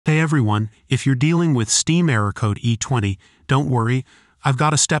everyone, if you're dealing with Steam Error Code E20, don't worry, I've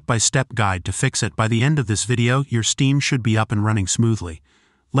got a step-by-step guide to fix it. By the end of this video, your Steam should be up and running smoothly.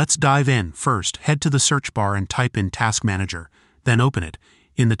 Let's dive in. First, head to the search bar and type in Task Manager, then open it.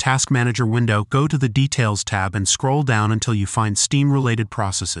 In the Task Manager window, go to the Details tab and scroll down until you find Steam-related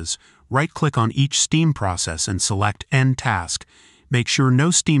processes. Right-click on each Steam process and select End Task. Make sure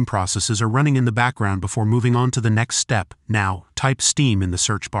no Steam processes are running in the background before moving on to the next step. Now, type Steam in the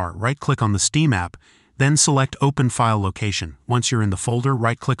search bar. Right-click on the Steam app, then select Open File Location. Once you're in the folder,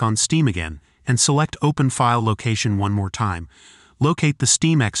 right-click on Steam again, and select Open File Location one more time. Locate the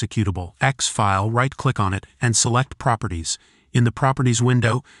Steam executable, X file, right-click on it, and select Properties. In the Properties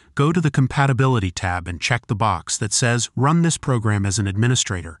window, go to the Compatibility tab and check the box that says Run this program as an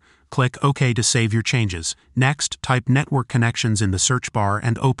administrator. Click OK to save your changes. Next, type Network Connections in the search bar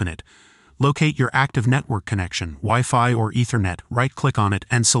and open it. Locate your active network connection, Wi-Fi or Ethernet, right-click on it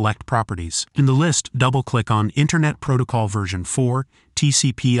and select Properties. In the list, double-click on Internet Protocol version 4,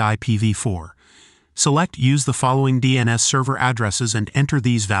 TCP/IPv4. Select Use the following DNS server addresses and enter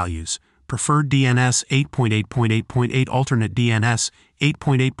these values. Preferred DNS 8.8.8.8, alternate DNS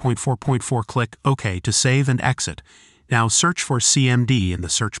 8.8.4.4. Click OK to save and exit. Now search for CMD in the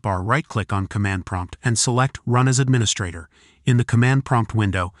search bar. Right-click on Command Prompt and select Run as Administrator. In the Command Prompt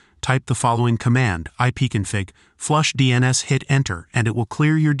window, type the following command, ipconfig, flush DNS, hit Enter, and it will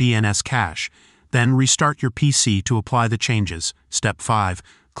clear your DNS cache. Then restart your PC to apply the changes. Step 5.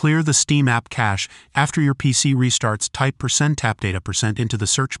 Clear the Steam app cache. After your PC restarts, type %tapdata% into the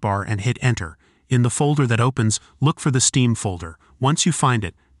search bar and hit Enter. In the folder that opens, look for the Steam folder. Once you find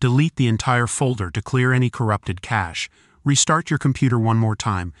it, delete the entire folder to clear any corrupted cache. Restart your computer one more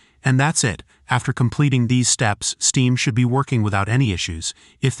time, and that's it. After completing these steps, Steam should be working without any issues.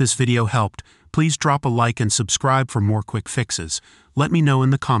 If this video helped, please drop a like and subscribe for more quick fixes. Let me know in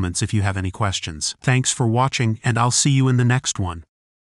the comments if you have any questions. Thanks for watching, and I'll see you in the next one.